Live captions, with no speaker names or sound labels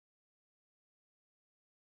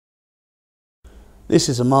This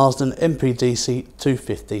is a Marsden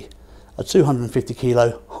M-220 a 250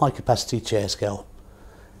 kilo high capacity chair scale.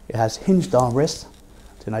 It has hinged armrests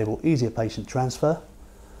to enable easier patient transfer,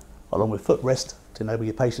 along with footrest to enable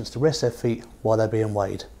your patients to rest their feet while they're being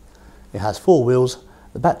weighed. It has 4 wheels,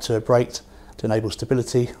 the back to are braked to enable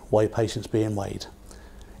stability while your patient's being weighed.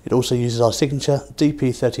 It also uses our signature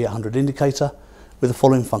DP3800 indicator with the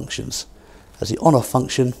following functions: as the on-off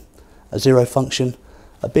function, a zero function,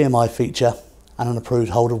 a BMI feature and an approved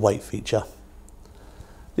hold of weight feature.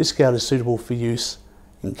 This scale is suitable for use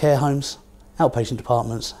in care homes, outpatient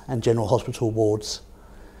departments and general hospital wards.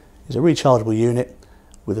 It's a rechargeable unit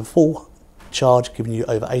with a full charge giving you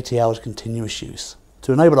over 80 hours continuous use.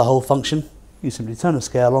 To enable the hold function, you simply turn the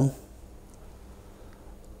scale on.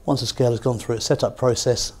 Once the scale has gone through its setup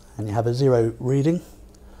process and you have a zero reading,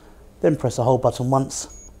 then press the hold button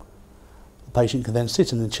once. The patient can then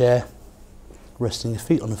sit in the chair, resting his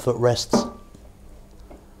feet on the footrests,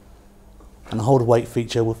 and the hold of weight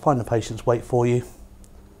feature will find the patient's weight for you.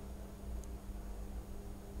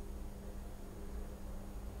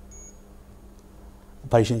 The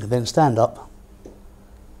patient can then stand up,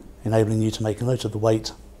 enabling you to make a note of the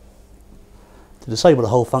weight. To disable the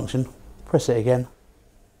hold function, press it again.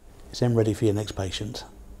 It's then ready for your next patient.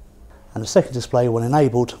 And the second display, when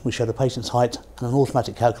enabled, will show the patient's height and an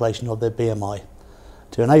automatic calculation of their BMI.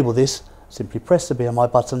 To enable this, simply press the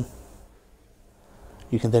BMI button.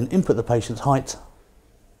 You can then input the patient's height,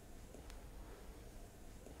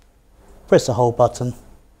 press the hold button.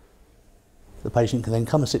 The patient can then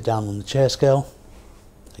come and sit down on the chair scale,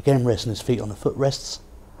 again resting his feet on the footrests.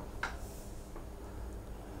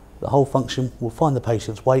 The hold function will find the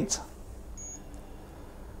patient's weight,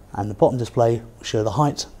 and the bottom display will show the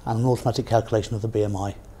height and an automatic calculation of the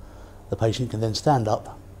BMI. The patient can then stand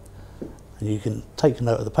up and you can take a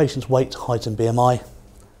note of the patient's weight, height and BMI.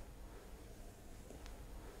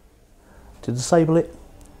 To disable it,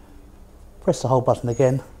 press the hold button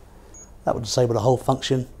again. That will disable the hold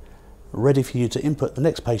function, ready for you to input the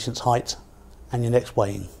next patient's height and your next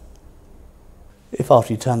weighing. If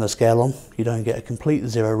after you turn the scale on you don't get a complete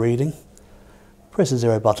zero reading, press the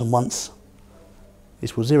zero button once.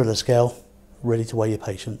 This will zero the scale, ready to weigh your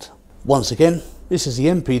patient. Once again, this is the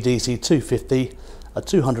M-220 a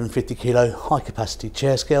 250 kilo high capacity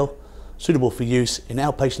chair scale, suitable for use in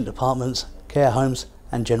outpatient departments, care homes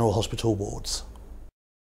and general hospital wards.